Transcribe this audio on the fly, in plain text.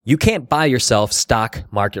You can't buy yourself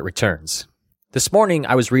stock market returns. This morning,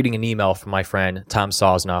 I was reading an email from my friend Tom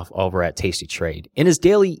Sosnoff over at Tasty Trade. In his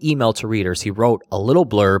daily email to readers, he wrote a little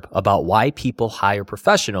blurb about why people hire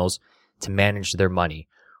professionals to manage their money,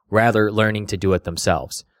 rather learning to do it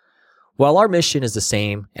themselves. While our mission is the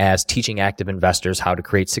same as teaching active investors how to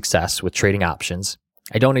create success with trading options,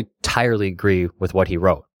 I don't entirely agree with what he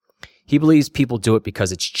wrote. He believes people do it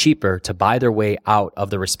because it's cheaper to buy their way out of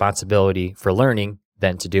the responsibility for learning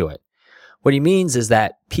than to do it. What he means is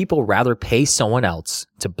that people rather pay someone else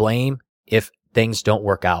to blame if things don't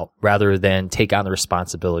work out rather than take on the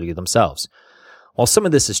responsibility themselves. While some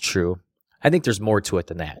of this is true, I think there's more to it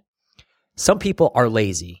than that. Some people are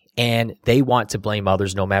lazy and they want to blame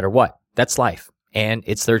others no matter what. That's life, and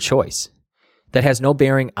it's their choice. That has no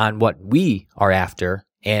bearing on what we are after,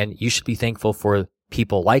 and you should be thankful for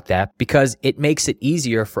people like that because it makes it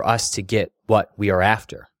easier for us to get what we are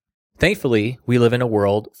after. Thankfully, we live in a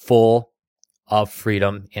world full of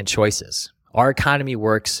freedom and choices. Our economy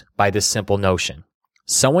works by this simple notion.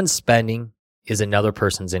 Someone's spending is another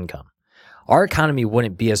person's income. Our economy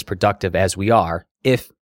wouldn't be as productive as we are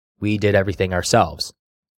if we did everything ourselves.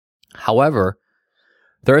 However,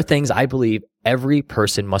 there are things I believe every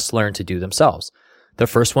person must learn to do themselves. The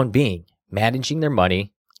first one being managing their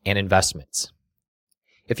money and investments.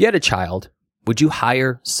 If you had a child, would you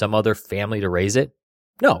hire some other family to raise it?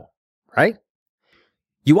 No. Right?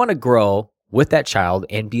 You want to grow with that child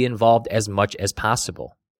and be involved as much as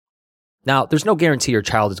possible. Now, there's no guarantee your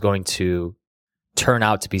child is going to turn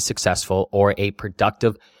out to be successful or a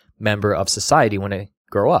productive member of society when they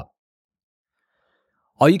grow up.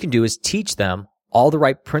 All you can do is teach them all the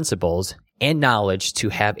right principles and knowledge to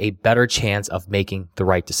have a better chance of making the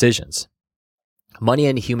right decisions. Money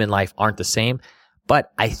and human life aren't the same,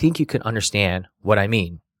 but I think you can understand what I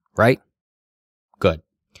mean, right? Good.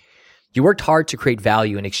 You worked hard to create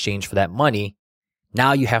value in exchange for that money.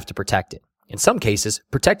 Now you have to protect it. In some cases,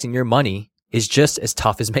 protecting your money is just as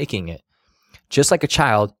tough as making it. Just like a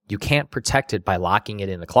child, you can't protect it by locking it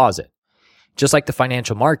in a closet. Just like the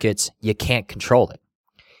financial markets, you can't control it.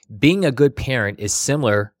 Being a good parent is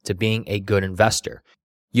similar to being a good investor.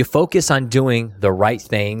 You focus on doing the right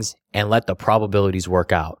things and let the probabilities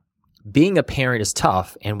work out. Being a parent is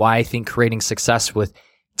tough, and why I think creating success with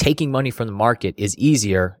taking money from the market is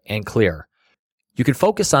easier and clearer. You can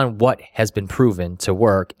focus on what has been proven to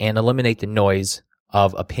work and eliminate the noise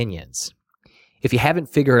of opinions. If you haven't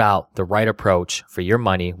figured out the right approach for your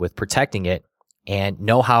money with protecting it and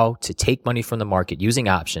know how to take money from the market using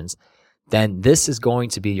options, then this is going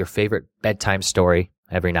to be your favorite bedtime story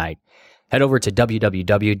every night. Head over to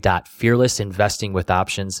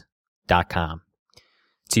www.fearlessinvestingwithoptions.com.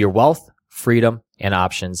 To your wealth, freedom, and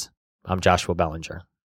options, I'm Joshua Bellinger.